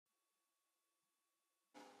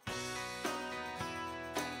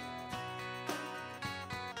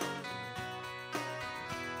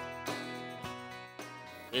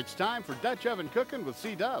It's time for Dutch Oven Cooking with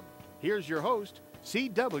Cee Dub. Here's your host,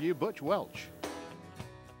 C.W. Butch Welch.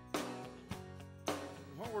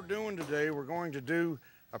 What we're doing today, we're going to do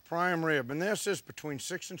a prime rib, and this is between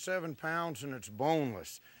 6 and 7 pounds, and it's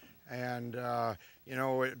boneless. And you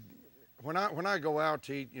know, when I go out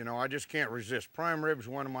to eat, you know, I just can't resist. Prime rib is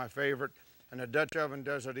one of my favorite, and the Dutch oven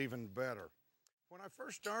does it even better. When I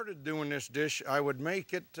first started doing this dish, I would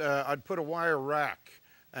make it. I'd put a wire rack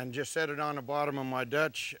and just set it on the bottom of my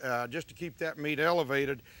Dutch just to keep that meat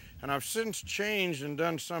elevated. And I've since changed and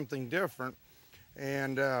done something different.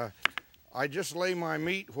 And I just lay my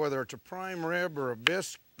meat, whether it's a prime rib or a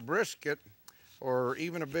brisket or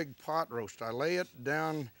even a big pot roast, I lay it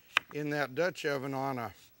down in that Dutch oven on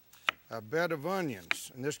a bed of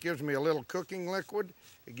onions. And this gives me a little cooking liquid.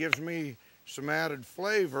 It gives me some added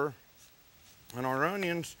flavor. And our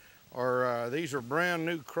onions are, these are brand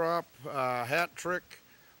new crop, Hat Trick,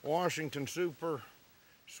 Washington Super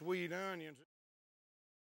sweet onions.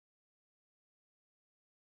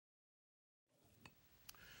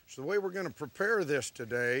 So the way we're going to prepare this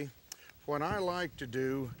today, what I like to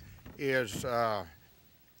do is I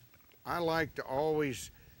like to always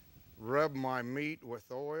rub my meat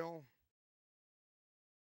with oil.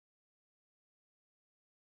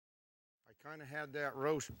 I kind of had that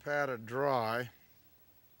roast patted dry.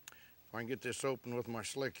 If I can get this open with my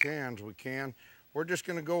slick hands, we can. We're just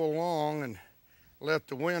going to go along and let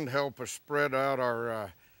the wind help us spread out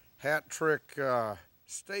our Hat Trick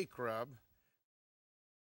steak rub.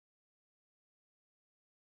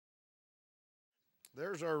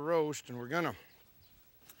 There's our roast, and we're going to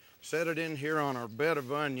set it in here on our bed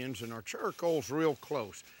of onions, and our charcoal's real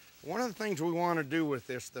close. One of the things we want to do with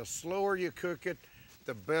this, the slower you cook it,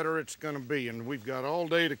 the better it's going to be. And we've got all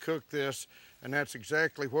day to cook this, and that's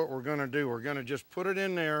exactly what we're going to do. We're going to just put it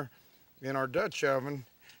in there in our Dutch oven,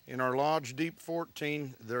 in our Lodge Deep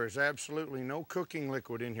 14. There is absolutely no cooking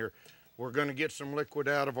liquid in here. We're going to get some liquid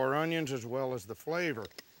out of our onions as well as the flavor.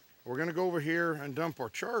 We're going to go over here and dump our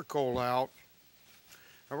charcoal out.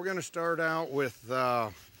 And we're going to start out with,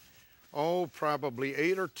 probably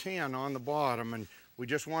 8 or 10 on the bottom. And we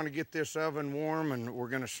just want to get this oven warm, and we're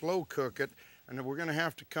going to slow cook it. And then we're going to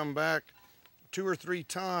have to come back 2 or 3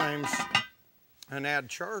 times and add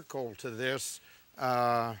charcoal to this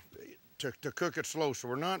to cook it slow. So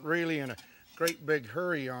we're not really in a great big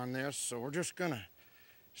hurry on this. So we're just going to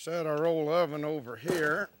set our old oven over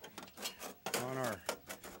here on our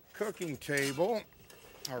cooking table,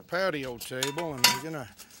 our patio table, and we're gonna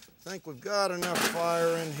think we've got enough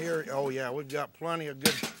fire in here. Oh yeah, we've got plenty of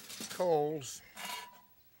good coals.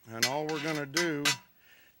 And all we're gonna do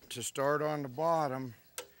to start on the bottom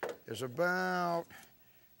is about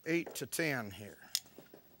 8 to 10 here.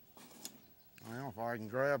 Well, if I can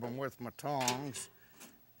grab them with my tongs.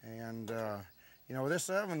 And you know, this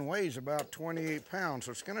oven weighs about 28 pounds,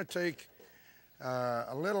 so it's gonna take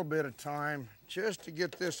a little bit of time just to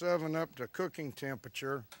get this oven up to cooking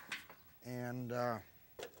temperature and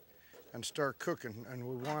start cooking, and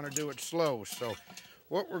we want to do it slow. So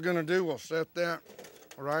what we're going to do, we'll set that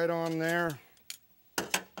right on there,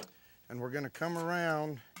 and we're going to come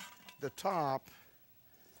around the top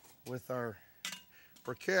with our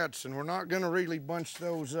briquettes, and we're not going to really bunch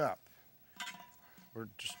those up. To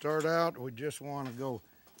start out, we just want to go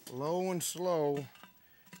low and slow,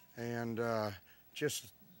 and just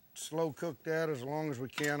slow cook that as long as we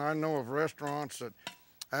can. I know of restaurants that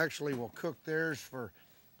actually will cook theirs for,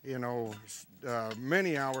 you know,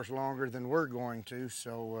 many hours longer than we're going to.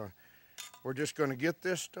 So we're just going to get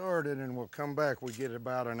this started, and we'll come back. We get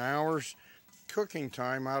about an hour's cooking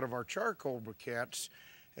time out of our charcoal briquettes,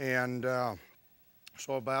 and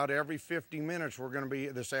so about every 50 minutes we're going to be,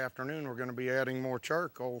 this afternoon, we're going to be adding more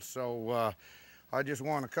charcoal. So I just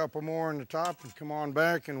want a couple more on the top, and come on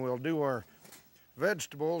back and we'll do our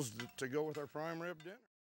vegetables to go with our prime rib dinner.